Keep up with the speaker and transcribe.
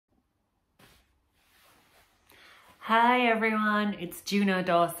Hi everyone, it's Juno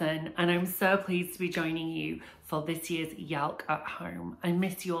Dawson and I'm so pleased to be joining you for this year's YALC at Home. I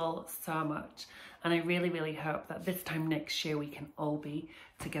miss you all so much and I really hope that this time next year we can all be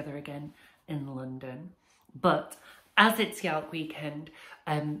together again in London. But as it's YALC weekend,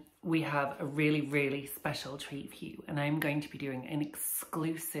 we have a really special treat for you and I'm going to be doing an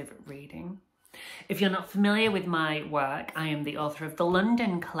exclusive reading. If you're not familiar with my work, I am the author of the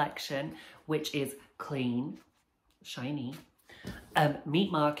London collection, which is Clean, Shiny,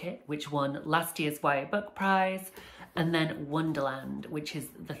 Meat Market, which won last year's YA Book Prize, and then Wonderland, which is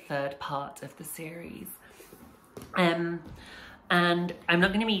the third part of the series. And I'm not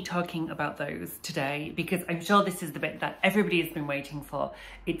going to be talking about those today because I'm sure this is the bit that everybody has been waiting for.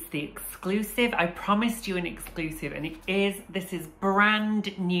 It's the exclusive. I promised you an exclusive and this is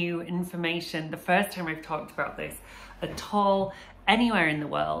brand new information. The first time I've talked about this at all anywhere in the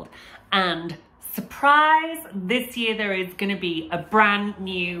world. And surprise, this year there is going to be a brand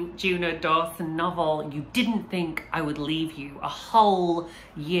new Juno Dawson novel. You didn't think I would leave you a whole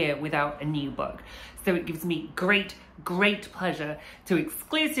year without a new book. So it gives me great pleasure to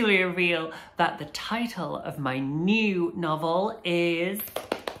exclusively reveal that the title of my new novel is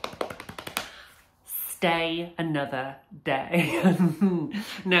Stay Another Day.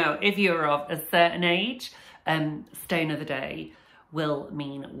 Now, if you're of a certain age, Stay Another Day will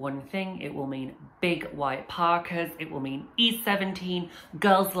mean one thing. It will mean big white parkas. It will mean E17.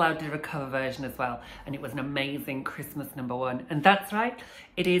 Girls Aloud did a cover version as well. And it was an amazing Christmas #1. And that's right,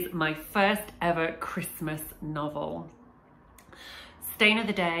 it is my first ever Christmas novel. Stay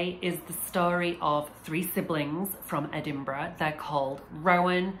Another Day is the story of 3 siblings from Edinburgh. They're called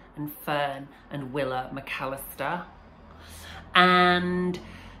Rowan and Fern and Willa McAllister. And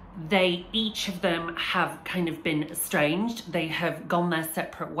they, each of them, have kind of been estranged. They have gone their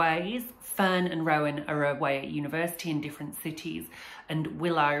separate ways. Fern and Rowan are away at university in different cities, and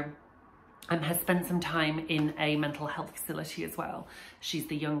Willow has spent some time in a mental health facility as well. She's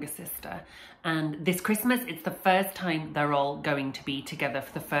the younger sister. And this Christmas, it's the first time they're all going to be together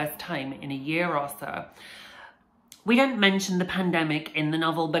for the first time in a year or so. We don't mention the pandemic in the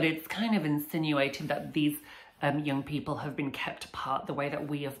novel, but it's kind of insinuated that these young people have been kept apart the way that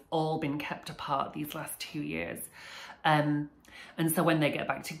we have all been kept apart these last 2 years. And so when they get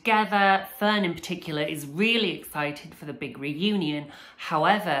back together, Fern in particular is really excited for the big reunion.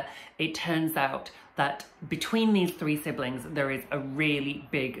 However, it turns out that between these 3 siblings, there is a really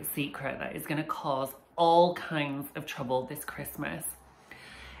big secret that is going to cause all kinds of trouble this Christmas.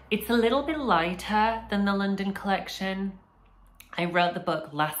 It's a little bit lighter than the London collection. I wrote the book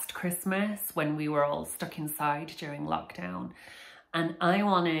last Christmas when we were all stuck inside during lockdown, and I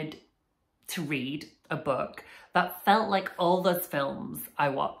wanted to read a book that felt like all those films I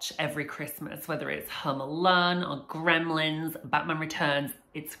watch every Christmas, whether it's Home Alone or Gremlins, Batman Returns.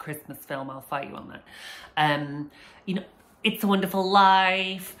 It's a Christmas film, I'll fight you on that. You know, It's a Wonderful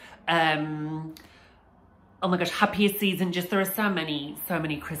Life, oh my gosh, Happiest Season, just there are so many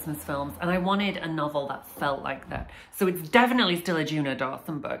Christmas films, and I wanted a novel that felt like that. So it's definitely still a Juno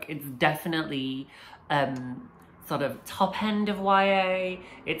Dawson book. It's definitely sort of top end of YA.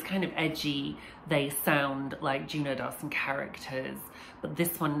 It's kind of edgy. They sound like Juno Dawson characters. But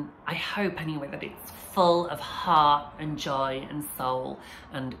this one, I hope anyway, that it's full of heart and joy and soul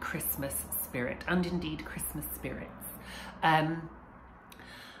and Christmas spirit, and indeed Christmas spirits.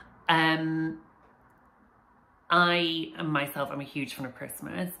 I myself, I'm a huge fan of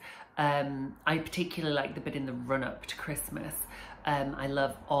Christmas. I particularly like the bit in the run-up to Christmas. I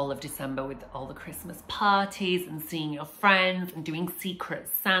love all of December with all the Christmas parties and seeing your friends and doing Secret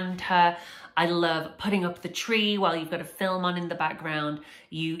Santa. I love putting up the tree while you've got a film on in the background.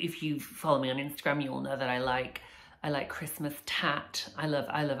 If you follow me on Instagram, you will know that I like Christmas tat. I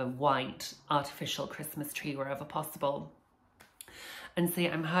love a white artificial Christmas tree wherever possible. And so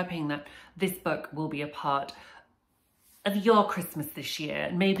yeah, I'm hoping that this book will be a part of your Christmas this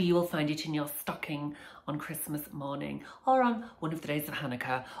year. Maybe you will find it in your stocking on Christmas morning, or on one of the days of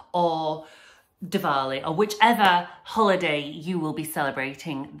Hanukkah, or Diwali, or whichever holiday you will be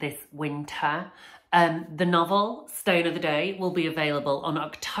celebrating this winter. The novel, Stay Another Day, will be available on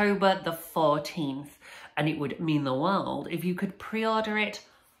October the 14th, and it would mean the world if you could pre-order it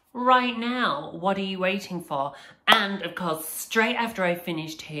right now. What are you waiting for? And of course, straight after I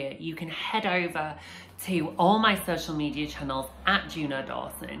finished here, you can head over to all my social media channels at Juno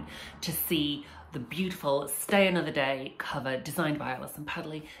Dawson to see the beautiful Stay Another Day cover designed by Alison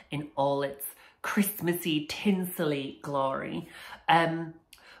Padley in all its Christmassy, tinsely glory.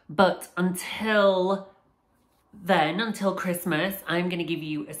 But until Then, until Christmas, I'm going to give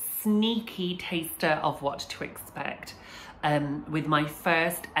you a sneaky taster of what to expect with my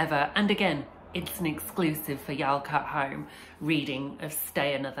first ever, and again, it's an exclusive for YALC at Home, reading of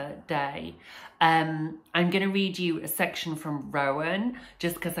Stay Another Day. I'm going to read you a section from Rowan,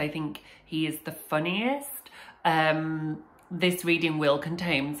 just because I think he is the funniest. This reading will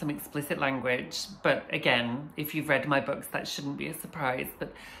contain some explicit language, but again, if you've read my books, that shouldn't be a surprise,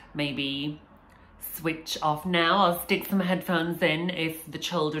 but maybe switch off now. I'll stick some headphones in if the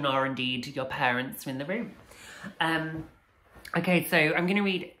children are indeed your parents in the room. Okay, so I'm going to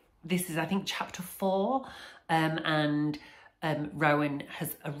read, this is I think chapter 4, and Rowan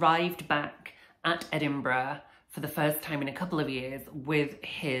has arrived back at Edinburgh for the first time in a couple of years with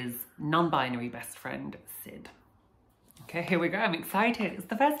his non-binary best friend, Sid. Okay, here we go. I'm excited. It's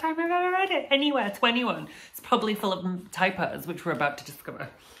the first time I've ever read it anywhere to anyone. It's probably full of typos, which we're about to discover.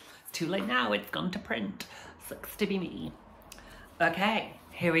 It's too late now. It's gone to print. Sucks to be me. Okay,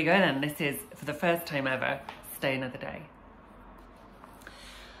 here we go then. This is, for the first time ever, Stay Another Day.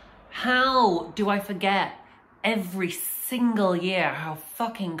 How do I forget every single year how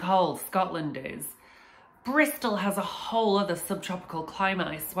fucking cold Scotland is? Bristol has a whole other subtropical climate,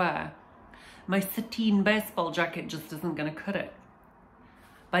 I swear. My sateen baseball jacket just isn't going to cut it.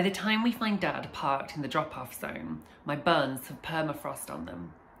 By the time we find Dad parked in the drop-off zone, my burns have permafrost on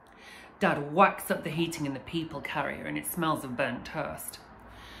them. Dad whacks up the heating in the people carrier and it smells of burnt toast.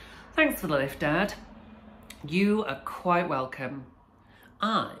 Thanks for the lift, Dad. You are quite welcome.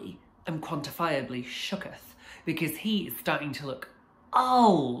 I am quantifiably shooketh because he is starting to look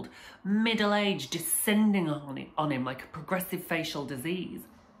old, middle-aged, descending on him like a progressive facial disease.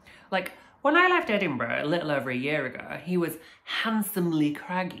 Like, when I left Edinburgh a little over a year ago, he was handsomely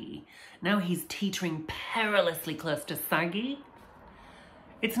craggy. Now he's teetering perilously close to saggy.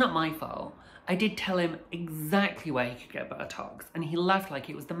 It's not my fault. I did tell him exactly where he could get Botox, and he laughed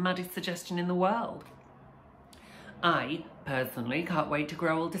like it was the maddest suggestion in the world. I, personally, can't wait to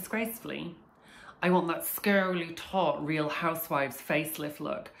grow old disgracefully. I want that scarily taut Real Housewives facelift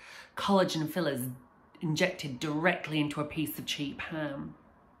look, collagen fillers injected directly into a piece of cheap ham.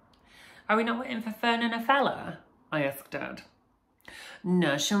 Are we not waiting for Fern and a fella? I asked Dad.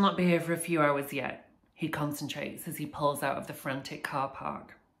 No, she'll not be here for a few hours yet. He concentrates as he pulls out of the frantic car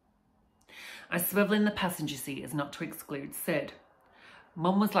park. I swivel in the passenger seat as not to exclude Sid.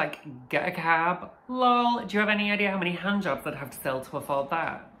 Mum was like, get a cab. Lol, do you have any idea how many handjobs I'd have to sell to afford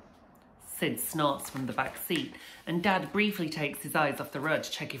that? Sid snorts from the back seat, and Dad briefly takes his eyes off the road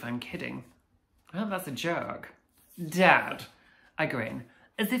to check if I'm kidding. I hope that's a joke. Dad, I grin,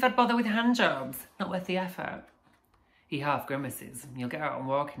 as if I'd bother with handjobs, not worth the effort. He half grimaces. You'll get out and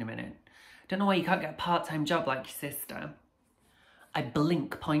walk in a minute. Don't know why you can't get a part-time job like your sister. I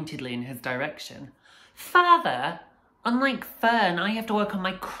blink pointedly in his direction. Father, unlike Fern, I have to work on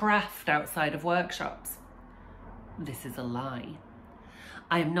my craft outside of workshops. This is a lie.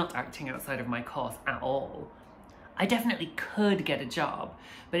 I am not acting outside of my course at all. I definitely could get a job,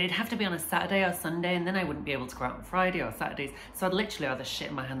 but it'd have to be on a Saturday or Sunday, and then I wouldn't be able to go out on Friday or Saturdays, so I'd literally either shit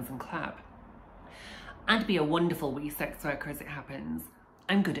in my hands and clap. I'd be a wonderful wee sex worker as it happens.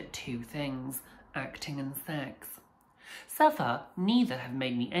 I'm good at two things, acting and sex. So far, neither have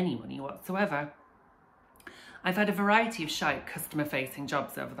made me any money whatsoever. I've had a variety of shite customer-facing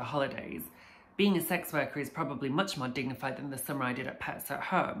jobs over the holidays. Being a sex worker is probably much more dignified than the summer I did at Pets at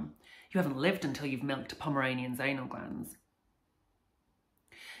Home. You haven't lived until you've milked a Pomeranian's anal glands.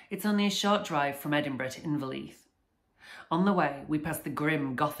 It's only a short drive from Edinburgh to Inverleith. On the way, we pass the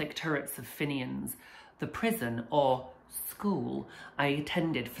grim Gothic turrets of Finian's, the prison, or school, I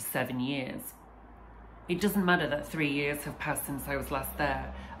attended for 7 years. It doesn't matter that 3 years have passed since I was last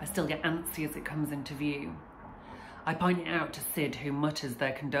there. I still get antsy as it comes into view. I point it out to Sid, who mutters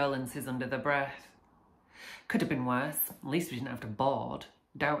their condolences under their breath. Could have been worse. At least we didn't have to board.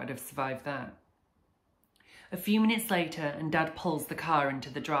 Doubt I'd have survived that. A few minutes later, and Dad pulls the car into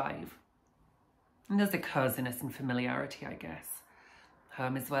the drive. And there's a coziness and familiarity, I guess.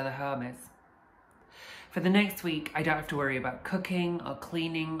 Home is where the home is. For the next week, I don't have to worry about cooking or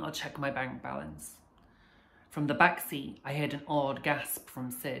cleaning or check my bank balance. From the back seat, I heard an awed gasp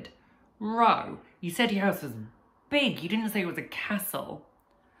from Sid. Ro, you said your house was big. You didn't say it was a castle.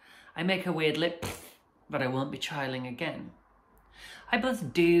 I make a weird lip, but I won't be trialling again. I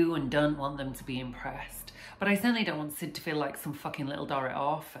both do and don't want them to be impressed, but I certainly don't want Sid to feel like some fucking little Dorrit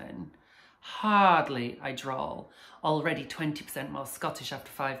orphan. Hardly, I drawl, already 20% more Scottish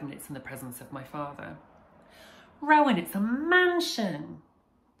after 5 minutes in the presence of my father. Rowan, it's a mansion.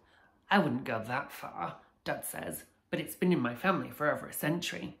 I wouldn't go that far, Dad says, but it's been in my family for over a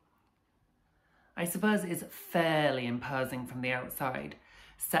century. I suppose it is fairly imposing from the outside,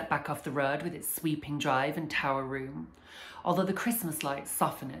 set back off the road with its sweeping drive and tower room, although the Christmas lights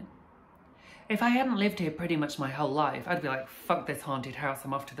soften it. If I hadn't lived here pretty much my whole life, I'd be like, fuck this haunted house,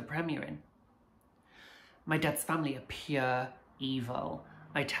 I'm off to the premiere in. My dad's family are pure evil,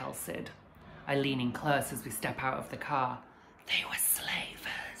 I tell Sid. I lean in close as we step out of the car. They were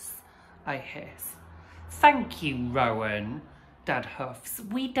slavers, I hiss. Thank you, Rowan, Dad huffs.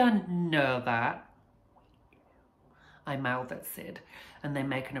 We don't know that. I mouth at Sid, and they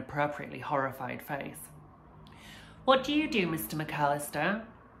make an appropriately horrified face. What do you do, Mr. McAllister?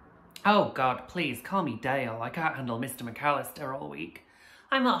 Oh, God, please, call me Dale. I can't handle Mr. McAllister all week.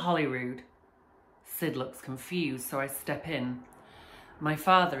 I'm at Holyrood. Sid looks confused, so I step in. My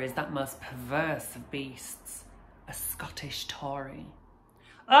father is that most perverse of beasts, a Scottish Tory.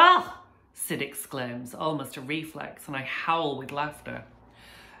 Oh! Sid exclaims, almost a reflex, and I howl with laughter.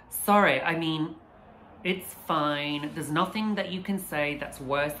 Sorry, I mean, it's fine. There's nothing that you can say that's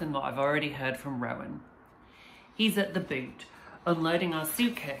worse than what I've already heard from Rowan. He's at the boot, unloading our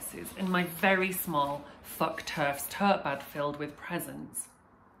suitcases and my very small fuck turfs tote bag filled with presents.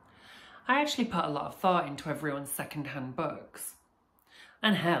 I actually put a lot of thought into everyone's second-hand books.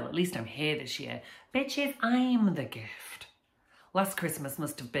 And hell, at least I'm here this year. Bitches, I'm the gift. Last Christmas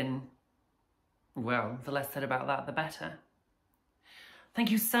must have been... well, the less said about that, the better. Thank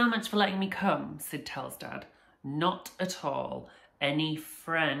you so much for letting me come, Sid tells Dad. Not at all. Any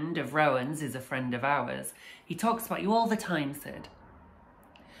friend of Rowan's is a friend of ours. He talks about you all the time, Sid.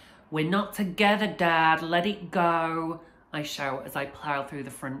 We're not together, Dad. Let it go, I shout as I plough through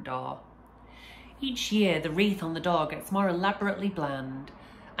the front door. Each year, the wreath on the door gets more elaborately bland.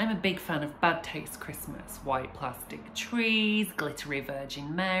 I'm a big fan of bad taste Christmas. White plastic trees, glittery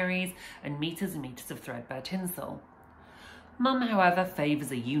Virgin Marys, and meters of threadbare tinsel. Mum, however,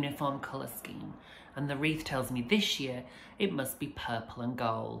 favours a uniform colour scheme, and the wreath tells me this year it must be purple and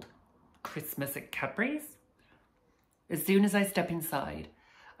gold. Christmas at Cadbury's? As soon as I step inside,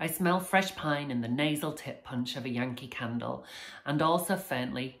 I smell fresh pine and the nasal tip punch of a Yankee candle, and also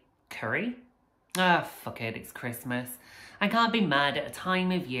faintly, curry? Ah, fuck it, it's Christmas. I can't be mad at a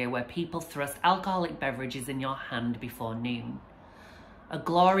time of year where people thrust alcoholic beverages in your hand before noon. A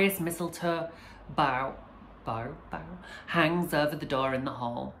glorious mistletoe bough hangs over the door in the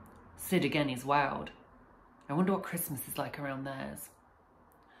hall. Sid again is wowed. I wonder what Christmas is like around theirs.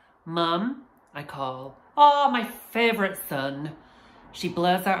 Mum, I call. Oh, my favourite son. She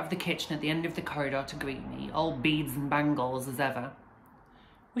blurs out of the kitchen at the end of the corridor to greet me, all beads and bangles as ever.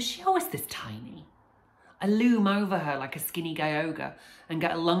 Was she always this tiny? I loom over her like a skinny gay ogre and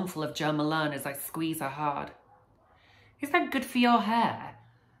get a lungful of Jo Malone as I squeeze her hard. Is that good for your hair?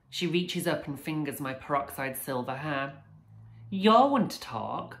 She reaches up and fingers my peroxide silver hair. You're one to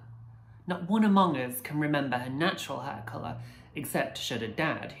talk. Not one among us can remember her natural hair colour, except should a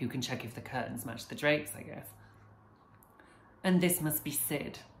Dad, who can check if the curtains match the drapes, I guess. And this must be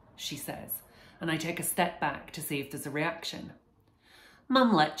Sid, she says, and I take a step back to see if there's a reaction.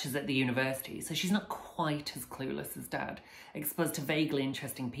 Mum lectures at the university, so she's not quite as clueless as Dad, exposed to vaguely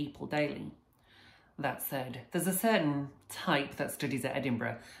interesting people daily. That said, there's a certain type that studies at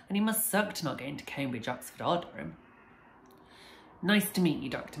Edinburgh, and he must suck to not get into Cambridge, Oxford or Durham. Nice to meet you,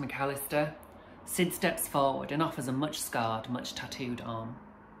 Dr. McAllister. Sid steps forward and offers a much scarred, much tattooed arm.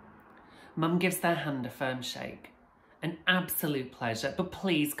 Mum gives their hand a firm shake. An absolute pleasure, but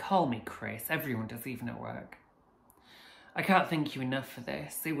please call me Chris. Everyone does, even at work. I can't thank you enough for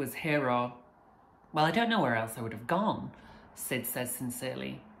this. It was here or... well, I don't know where else I would have gone, Sid says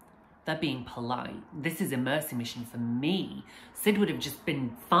sincerely. They're being polite. This is a mercy mission for me. Sid would have just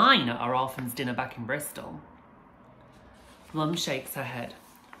been fine at our orphans' dinner back in Bristol. Mum shakes her head.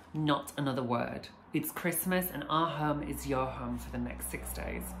 Not another word. It's Christmas and our home is your home for the next 6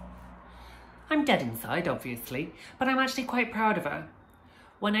 days. I'm dead inside, obviously, but I'm actually quite proud of her.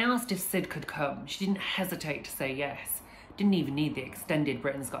 When I asked if Sid could come, she didn't hesitate to say yes. Didn't even need the extended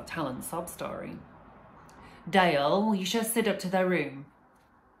Britain's Got Talent sob story. Dale, will you show Sid up to their room?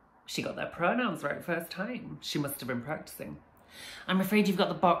 She got their pronouns right first time. She must have been practicing. I'm afraid you've got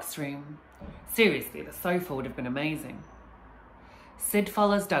the box room. Seriously, the sofa would have been amazing. Sid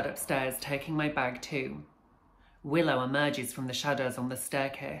follows Dad upstairs, taking my bag too. Willow emerges from the shadows on the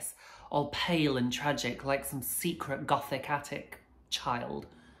staircase, all pale and tragic like some secret gothic attic child.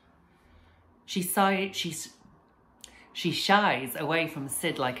 She shies away from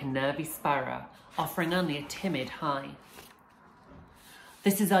Sid like a nervy sparrow, offering only a timid hi.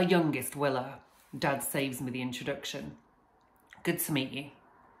 This is our youngest, Willow. Dad saves me the introduction. Good to meet you.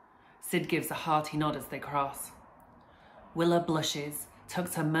 Sid gives a hearty nod as they cross. Willow blushes,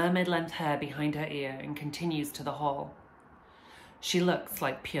 tucks her mermaid-length hair behind her ear and continues to the hall. She looks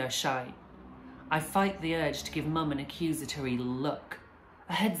like pure shite. I fight the urge to give Mum an accusatory look.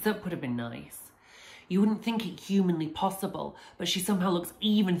 A heads up would have been nice. You wouldn't think it humanly possible, but she somehow looks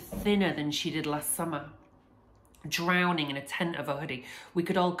even thinner than she did last summer. Drowning in a tent of a hoodie we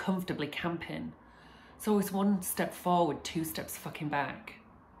could all comfortably camp in. So it's one step forward, 2 steps fucking back.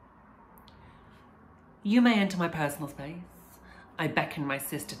 You may enter my personal space. I beckon my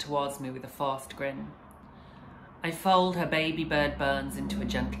sister towards me with a forced grin. I fold her baby bird burns into a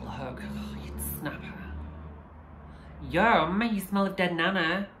gentle hug. Oh, you'd snap her. Yum, you smell of dead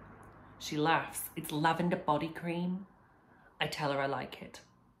nana. She laughs. It's lavender body cream. I tell her I like it.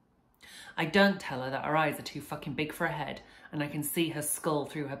 I don't tell her that her eyes are too fucking big for her head and I can see her skull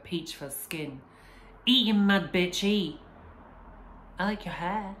through her peach fuzz skin. Eat, you mad bitch, eat. I like your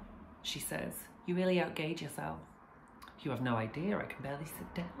hair, she says. You really outgauge yourself. You have no idea, I can barely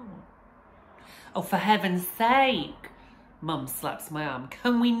sit down. Oh, for heaven's sake! Mum slaps my arm.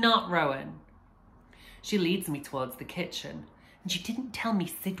 Can we not, Rowan? She leads me towards the kitchen. And you didn't tell me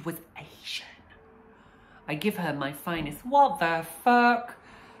Sid was Asian. I give her my finest, what the fuck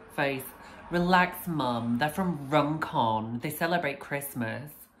face. Relax, Mum. They're from Runcorn. They celebrate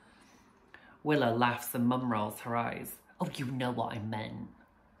Christmas. Willow laughs and Mum rolls her eyes. Oh, you know what I meant.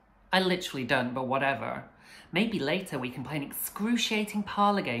 I literally don't, but whatever. Maybe later we can play an excruciating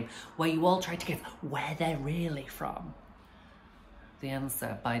parlour game where you all try to guess where they're really from. The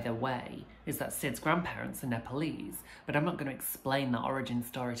answer, by the way, is that Sid's grandparents are Nepalese, but I'm not going to explain that origin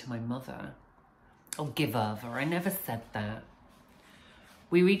story to my mother. Oh, give over. I never said that.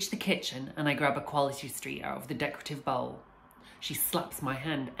 We reach the kitchen and I grab a Quality Street out of the decorative bowl. She slaps my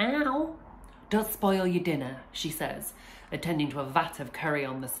hand. Ow! Don't spoil your dinner, she says, attending to a vat of curry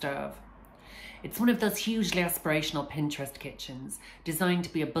on the stove. It's one of those hugely aspirational Pinterest kitchens, designed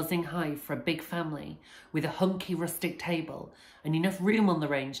to be a buzzing hive for a big family, with a hunky rustic table and enough room on the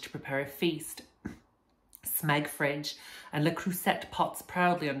range to prepare a feast. Smeg fridge and Le Creuset pots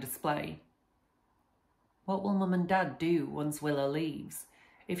proudly on display. What will Mum and Dad do once Willow leaves,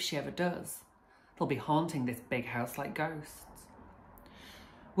 if she ever does? They'll be haunting this big house like ghosts.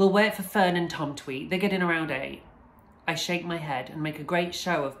 We'll wait for Fern and Tom to eat. They get in around 8. I shake my head and make a great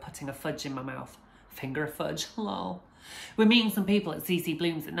show of putting a fudge in my mouth. Finger of fudge, lol. We're meeting some people at CC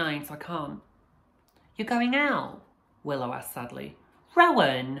Bloom's at 9, so I can't. You're going out? Willow asks sadly.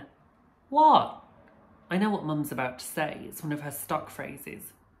 Rowan! What? I know what Mum's about to say. It's one of her stock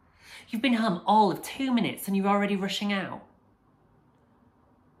phrases. You've been home all of 2 minutes and you're already rushing out.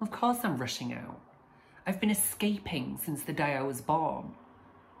 Of course I'm rushing out. I've been escaping since the day I was born.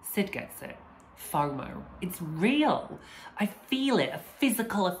 Sid gets it. FOMO. It's real. I feel it, a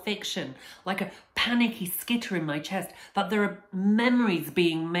physical affliction, like a panicky skitter in my chest, that there are memories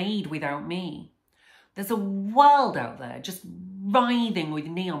being made without me. There's a world out there just writhing with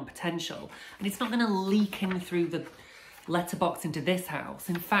neon potential, and it's not going to leak in through the letterbox into this house.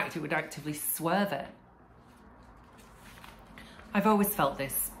 In fact, it would actively swerve it. I've always felt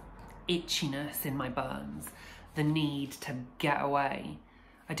this itchiness in my bones, the need to get away.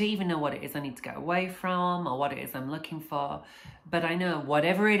 I don't even know what it is I need to get away from or what it is I'm looking for, but I know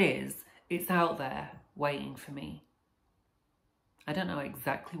whatever it is, it's out there waiting for me. I don't know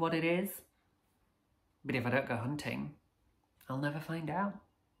exactly what it is, but if I don't go hunting, I'll never find out.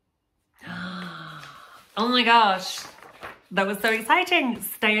 Oh my gosh, that was so exciting.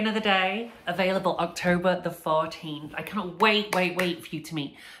 Stay Another Day, available October the 14th. I cannot wait for you to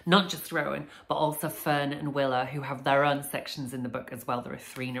meet not just Rowan, but also Fern and Willow, who have their own sections in the book as well. There are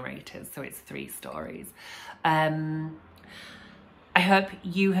 3 narrators, so it's 3 stories. I hope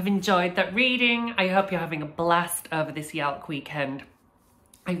you have enjoyed that reading. I hope you're having a blast over this YALC weekend.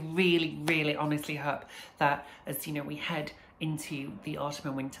 I really, honestly hope that as, you know, we head into the autumn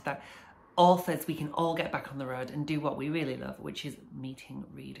and winter, that authors, we can all get back on the road and do what we really love, which is meeting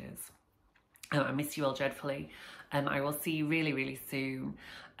readers. I miss you all dreadfully. I will see you really soon.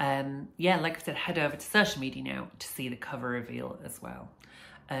 Yeah, like I said, head over to social media now to see the cover reveal as well.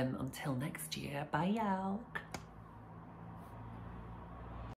 Until next year, bye YALC.